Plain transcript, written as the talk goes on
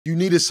You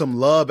needed some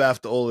love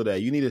after all of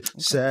that. You needed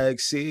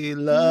sexy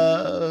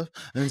love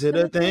into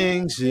the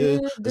things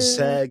you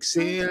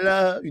sexy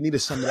love. You needed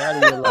some of that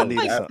in your I life.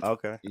 needed some.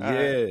 Okay.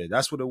 Yeah,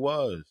 that's what it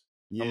was.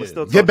 Yeah.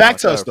 Still Get back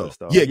to to us though.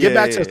 Yeah, get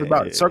back to us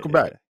about it. Circle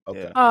back.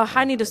 Okay.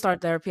 I need to start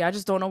therapy. I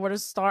just don't know where to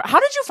start. How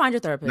did you find your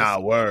therapist? Nah,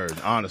 word.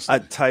 Honestly, I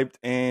typed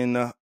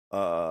in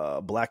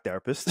black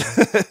therapist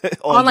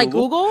on like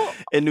Google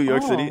in New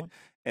York City.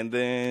 And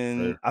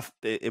then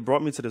it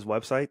brought me to this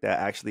website that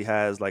actually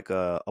has like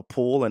a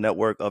pool, a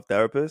network of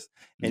therapists,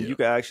 and you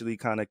can actually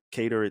kind of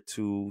cater it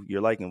to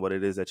your liking, what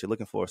it is that you're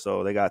looking for.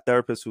 So they got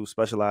therapists who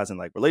specialize in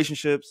like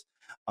relationships,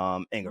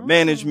 anger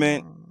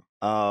management,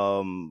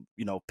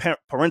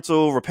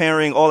 parental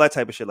repairing, all that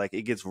type of shit. Like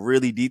it gets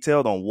really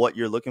detailed on what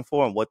you're looking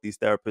for and what these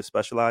therapists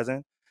specialize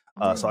in.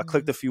 So I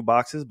clicked a few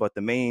boxes, but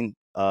the main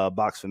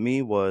box for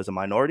me was a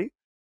minority.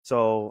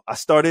 So I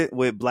started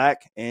with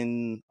black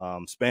and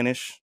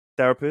Spanish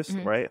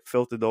therapists, right?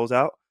 Filtered those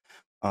out.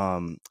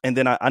 And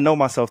then I know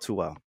myself too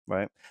well,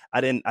 right?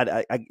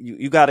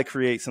 You got to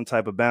create some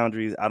type of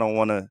boundaries. I don't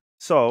want to.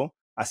 So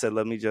I said,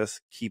 let me just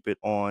keep it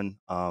on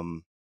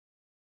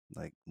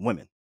like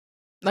women.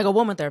 Like a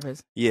woman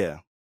therapist. Yeah.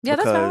 Yeah,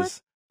 because that's valid.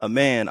 A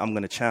man, I'm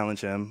going to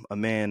challenge him. A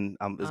man,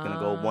 is going to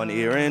go one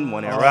ear in,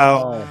 one ear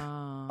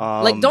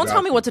out. Like, don't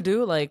tell me what to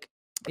do. Like,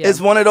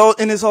 it's one of those.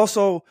 And it's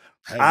also,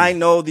 I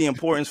know the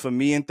importance for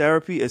me in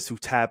therapy is to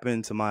tap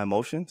into my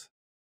emotions.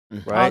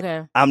 Right.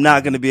 Okay. I'm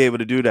not going to be able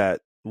to do that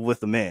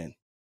with a man.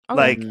 Okay.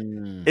 Like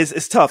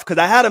it's tough because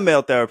I had a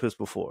male therapist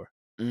before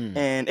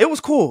and it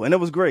was cool and it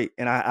was great.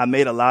 And I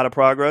made a lot of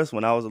progress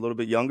when I was a little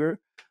bit younger.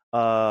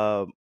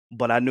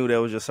 But I knew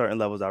there was just certain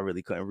levels I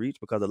really couldn't reach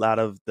because a lot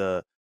of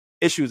the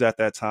issues at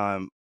that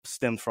time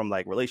stemmed from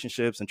like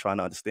relationships and trying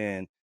to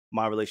understand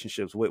my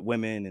relationships with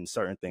women and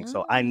certain things.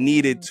 So I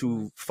needed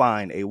to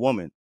find a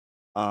woman.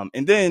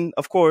 And then,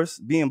 of course,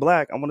 being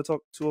black, I want to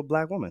talk to a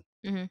black woman.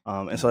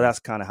 And so that's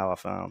kind of how I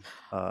found.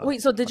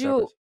 Wait, so did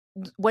you,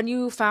 when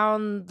you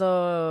found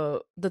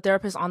the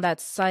therapist on that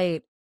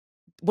site,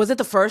 was it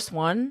the first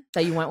one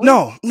that you went with?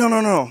 No.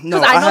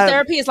 Because I know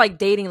therapy is like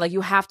dating, like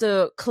you have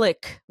to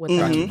click with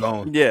them. Keep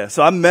going. Yeah,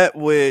 so I met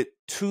with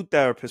 2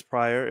 therapists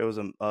prior. It was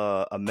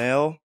a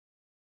male,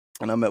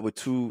 and I met with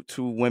two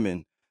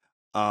women.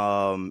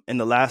 And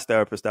the last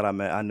therapist that I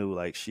met, I knew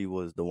like she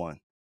was the one.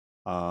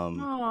 I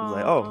was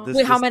like, oh,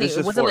 wait, how many?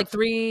 Was it like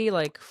 3,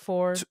 like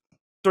 4?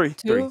 3.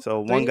 So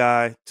 1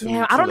 guy, 2.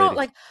 Yeah, I don't know.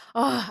 Like,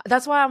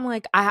 that's why I'm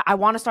like, I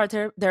want to start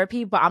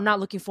therapy, but I'm not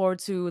looking forward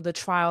to the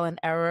trial and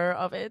error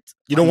of it.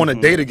 You don't want to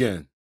date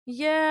again.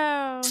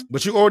 Yeah,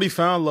 but you already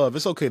found love.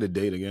 It's okay to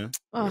date again.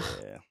 Yeah,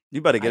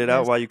 you better get it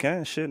out while you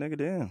can. Shit, nigga,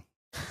 damn.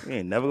 You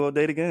ain't never gonna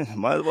date again.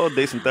 Might as well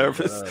date some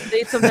therapists.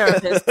 Date some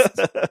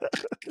therapists.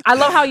 I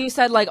love how you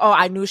said like, oh,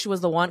 I knew she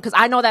was the one because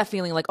I know that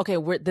feeling. Like, okay,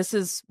 we're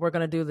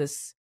gonna do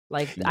this.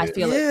 Like, I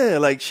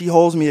feel like she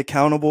holds me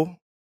accountable,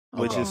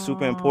 which is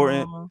super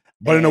important.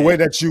 But in a way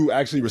that you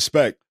actually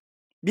respect.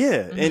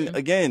 Yeah. And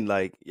again,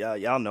 like,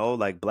 y'all know,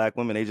 like, black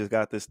women, they just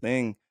got this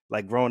thing.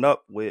 Like, growing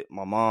up with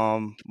my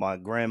mom, my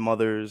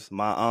grandmothers,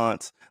 my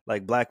aunts,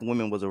 like, black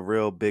women was a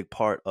real big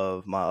part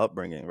of my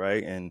upbringing,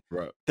 right? And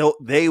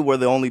they were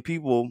the only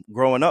people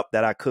growing up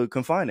that I could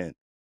confide in.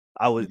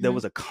 There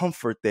was a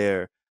comfort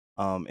there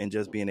in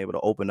just being able to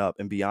open up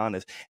and be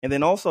honest. And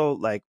then also,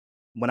 like,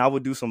 when I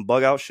would do some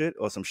bug out shit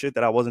or some shit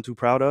that I wasn't too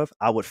proud of,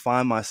 I would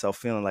find myself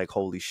feeling like,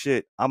 holy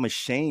shit, I'm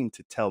ashamed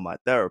to tell my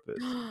therapist.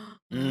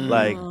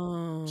 Like,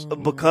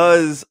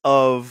 because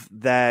of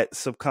that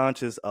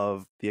subconscious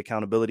of the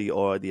accountability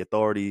or the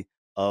authority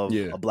of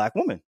a black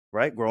woman,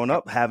 right? Growing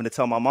up, having to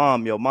tell my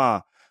mom, yo,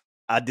 ma,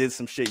 I did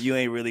some shit. You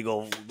ain't really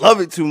gonna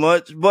love it too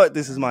much, but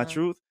this is my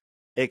truth.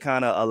 It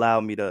kind of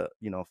allowed me to,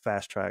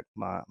 fast track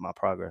my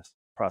progress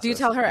process. Do you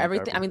tell her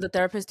everything? Therapy. I mean, the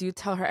therapist, do you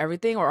tell her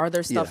everything or are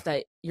there stuff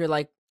that you're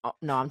like, oh,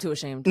 no, I'm too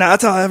ashamed? Nah, I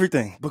tell her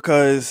everything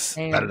because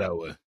better that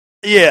way.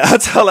 Yeah, I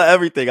tell her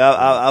everything.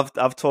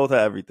 I've told her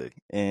everything,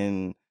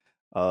 and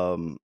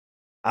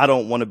I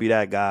don't want to be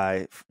that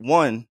guy.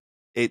 One,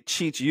 it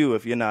cheats you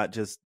if you're not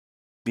just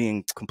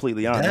being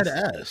completely honest.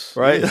 Badass,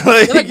 right?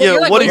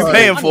 What are you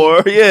paying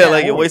for? Yeah,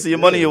 like you're wasting your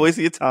money, you're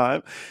wasting your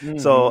time.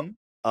 So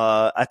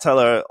I tell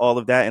her all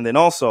of that, and then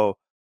also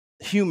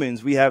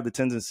humans, we have the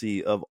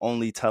tendency of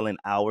only telling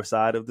our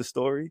side of the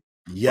story.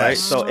 Yes. Right?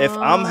 So if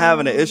I'm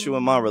having an issue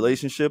in my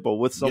relationship or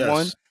with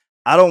someone,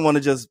 I don't want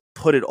to just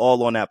put it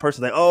all on that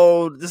person. Like,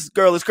 oh, this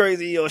girl is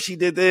crazy or she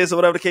did this or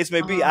whatever the case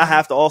may be. I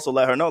have to also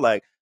let her know,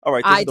 like, all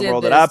right, this is the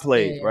role that I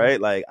played, right?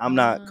 Like, I'm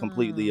not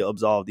completely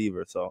absolved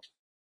either. So,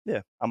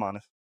 yeah, I'm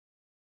honest.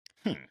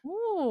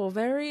 Oh,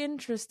 very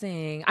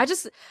interesting. I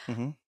just,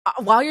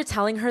 while you're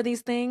telling her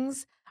these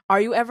things, are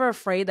you ever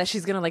afraid that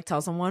she's going to, like,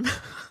 tell someone?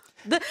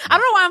 I don't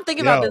know why I'm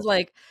thinking about this.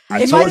 Like,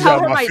 I told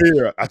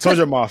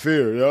you my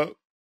fear. Yep.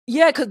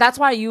 Yeah, because that's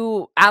why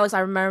Alex, I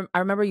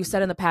remember you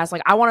said in the past,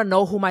 like, I want to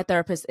know who my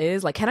therapist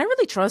is. Like, can I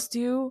really trust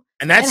you?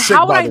 And that's sick,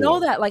 how would I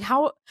know that? Like,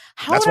 how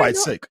that's why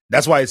it's sick.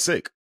 That's why it's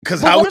sick.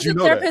 Because how would you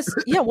know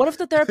that? Yeah, what if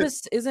the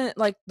therapist isn't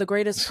like the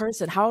greatest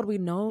person? How would we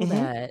know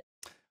that?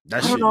 That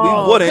I don't shit.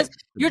 know. We wouldn't.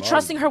 You're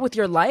trusting her with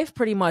your life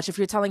pretty much if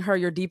you're telling her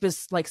your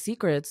deepest like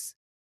secrets.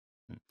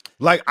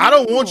 Like, I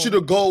don't want you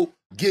to go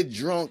get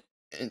drunk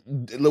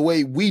the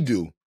way we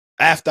do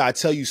after I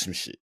tell you some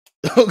shit.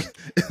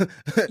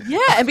 Yeah,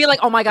 and be like,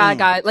 oh my God,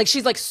 guys. Like,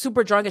 she's like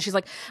super drunk and she's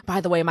like, by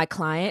the way, my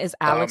client is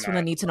Alex from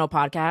the Need to Know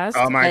podcast.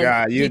 Oh my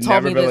God, you'd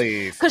never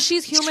believe. Because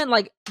she's human.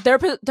 Like,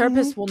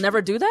 therapists will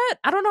never do that.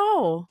 I don't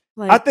know.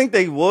 Like, I think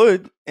they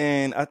would,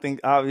 and I think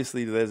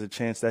obviously there's a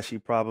chance that she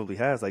probably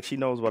has. Like, she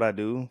knows what I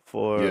do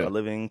for a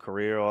living,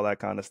 career, all that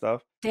kind of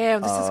stuff.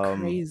 Damn, this is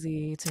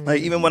crazy to me.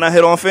 Like, even when I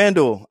hit on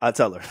FanDuel, I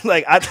tell her.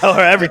 Like, I tell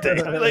her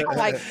everything. Like, oh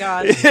my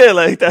God. Yeah,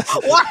 like that's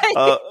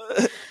why?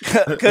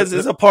 Because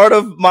it's a part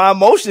of my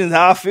emotions,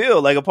 how I feel,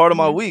 like a part of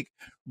my week.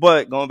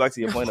 But going back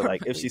to your point of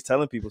like, if she's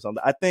telling people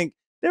something, I think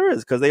there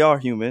is, because they are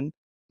human.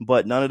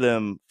 But none of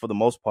them, for the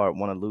most part,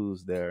 want to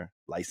lose their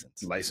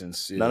license.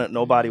 Yeah.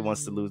 Nobody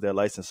wants to lose their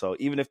license. So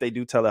even if they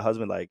do tell her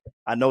husband, like,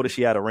 I noticed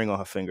she had a ring on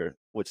her finger,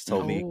 which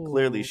told me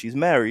clearly she's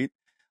married.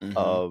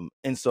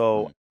 And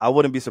so I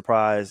wouldn't be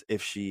surprised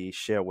if she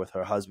shared with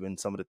her husband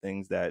some of the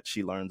things that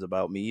she learns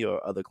about me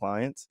or other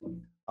clients.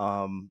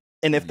 And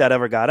if that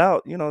ever got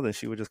out, then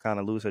she would just kind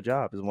of lose her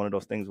job. It's one of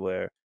those things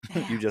where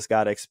you just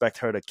got to expect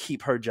her to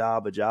keep her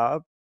job a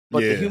job.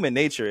 But the human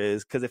nature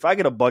is, because if I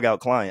get a bug out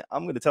client,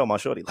 I'm going to tell my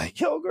shorty, like,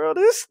 yo, girl,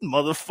 this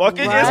motherfucker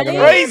is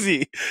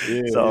crazy.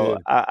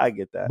 I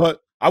get that. But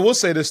I will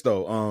say this,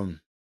 though.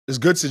 It's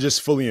good to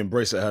just fully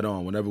embrace it head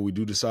on whenever we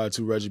do decide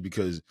to, Reggie,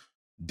 because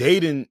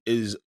dating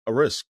is a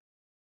risk.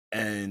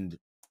 And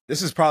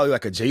this is probably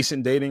like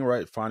adjacent dating,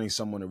 right? Finding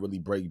someone to really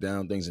break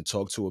down things and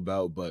talk to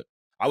about. But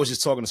I was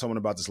just talking to someone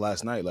about this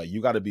last night. Like,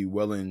 you got to be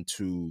willing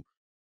to,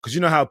 because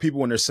you know how people,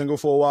 when they're single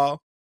for a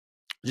while,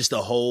 just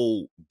the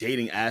whole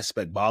dating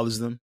aspect bothers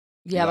them.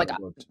 Yeah, like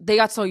they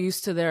got so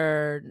used to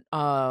their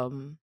like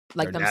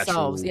their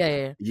themselves.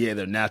 Natural,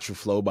 their natural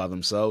flow by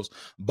themselves.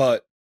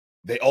 But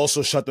they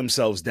also shut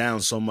themselves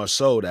down so much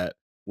so that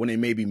when they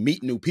maybe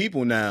meet new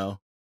people now,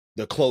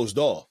 they're closed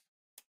off.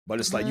 But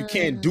it's like you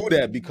can't do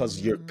that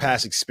because your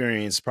past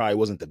experience probably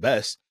wasn't the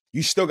best.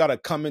 You still got to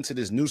come into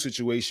this new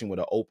situation with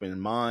an open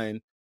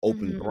mind,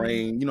 open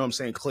brain, you know what I'm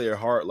saying? Clear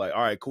heart. Like,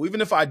 all right, cool.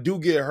 Even if I do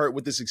get hurt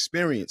with this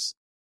experience,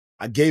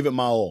 I gave it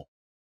my all.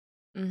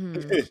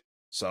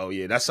 So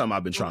yeah, that's something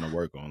I've been trying to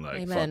work on.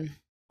 Like, fuck it.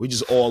 We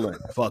just all in.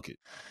 Fuck it.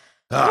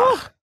 Damn.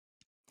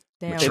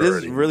 It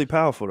is really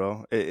powerful,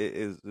 though.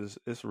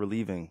 It's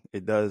relieving.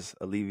 It does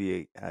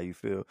alleviate how you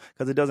feel,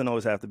 because it doesn't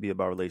always have to be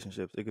about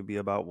relationships. It could be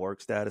about work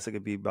status. It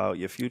could be about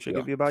your future. It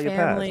could be about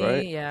Family, your past,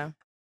 right? Yeah.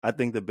 I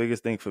think the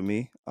biggest thing for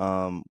me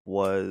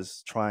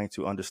was trying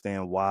to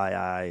understand why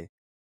I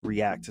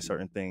react to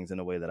certain things in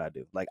the way that I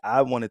do. Like,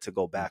 I wanted to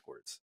go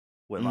backwards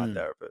with my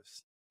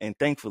therapist. And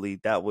thankfully,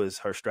 that was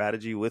her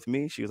strategy with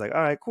me. She was like,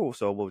 all right, cool.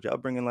 So what would y'all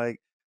bring in, like,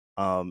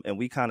 and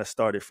we kind of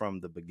started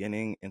from the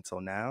beginning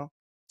until now.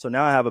 So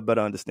now I have a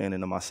better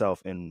understanding of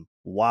myself and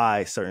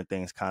why certain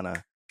things kind of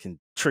can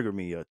trigger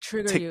me or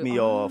tick me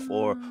off,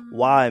 or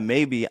why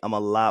maybe I'm a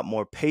lot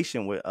more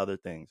patient with other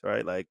things,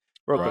 right? Like,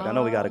 real quick, I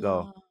know we got to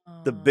go.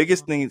 The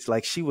biggest thing is,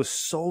 like, she was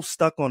so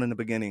stuck on in the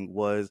beginning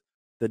was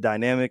the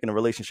dynamic and the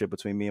relationship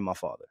between me and my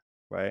father,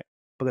 right?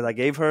 Because I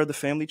gave her the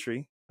family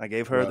tree. I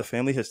gave her the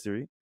family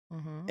history.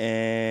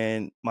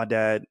 And my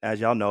dad, as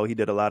y'all know, he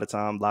did a lot of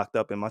time locked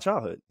up in my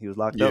childhood. He was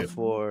locked up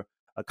for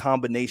a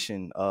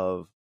combination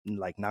of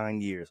like 9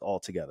 years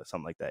altogether,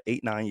 something like that,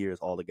 8-9 years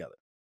altogether.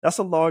 That's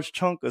a large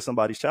chunk of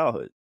somebody's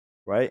childhood,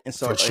 right? And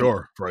so, for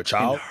sure, for a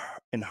child,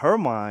 in her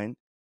mind,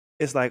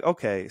 it's like,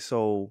 okay,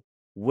 so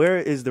where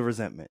is the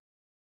resentment,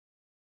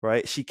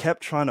 right? She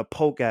kept trying to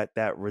poke at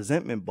that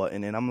resentment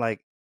button, and I'm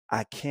like,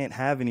 I can't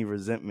have any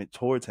resentment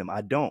towards him.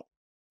 I don't.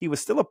 He was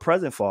still a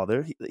present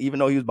father, even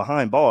though he was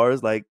behind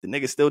bars. Like, the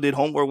nigga still did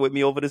homework with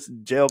me over this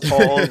jail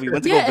call. We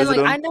went to go visit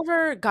him.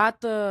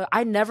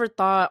 I never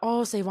thought,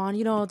 oh,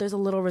 SaVon, there's a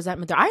little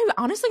resentment there. I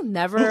honestly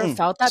never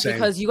felt that. Same.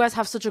 Because you guys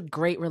have such a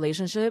great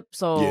relationship.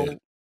 So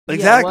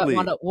exactly,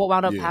 what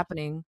wound up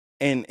happening?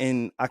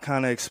 And I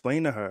kind of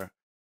explained to her,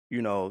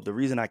 the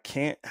reason I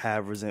can't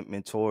have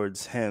resentment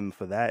towards him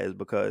for that is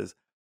because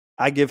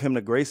I give him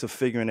the grace of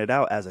figuring it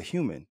out as a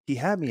human. He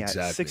had me at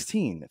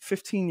 16,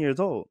 15 years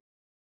old.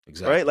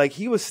 Exactly. Right? Like,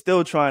 he was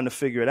still trying to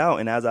figure it out.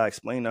 And as I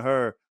explained to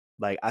her,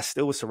 like, I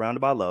still was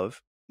surrounded by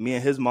love. Me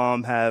and his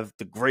mom have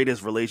the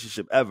greatest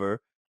relationship ever.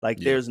 Like,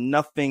 there's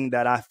nothing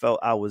that I felt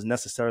I was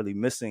necessarily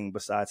missing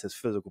besides his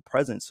physical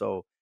presence.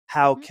 So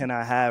how can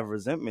I have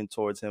resentment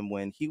towards him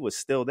when he was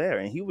still there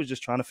and he was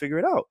just trying to figure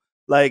it out?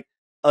 Like,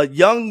 a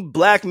young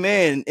black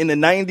man in the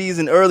 90s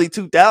and early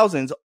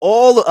 2000s,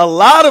 a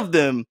lot of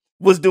them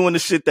was doing the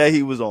shit that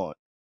he was on.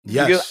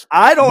 Yes. Because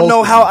I don't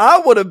know how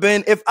I would have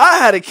been if I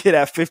had a kid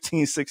at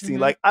 15, 16.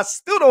 Like, I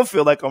still don't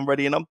feel like I'm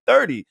ready, and I'm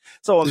 30.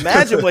 So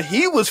imagine what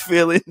he was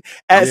feeling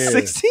at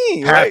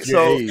 16, right?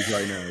 So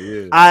right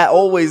now, I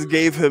always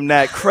gave him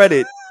that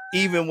credit,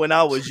 even when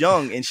I was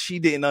young, and she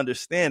didn't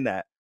understand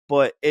that.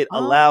 But it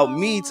allowed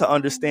me to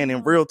understand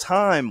in real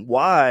time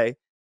why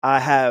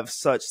I have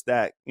such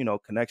that,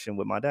 connection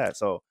with my dad.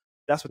 So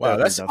That's what Wow, that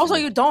that's- comes down Also,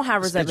 to. you don't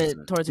have That's resentment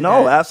interesting. towards your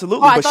No, dad.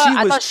 absolutely. Oh, I But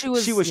thought she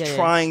was yeah, yeah.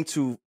 trying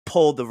to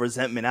pull the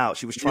resentment out.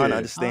 She was trying to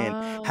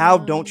understand, how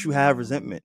don't you have resentment?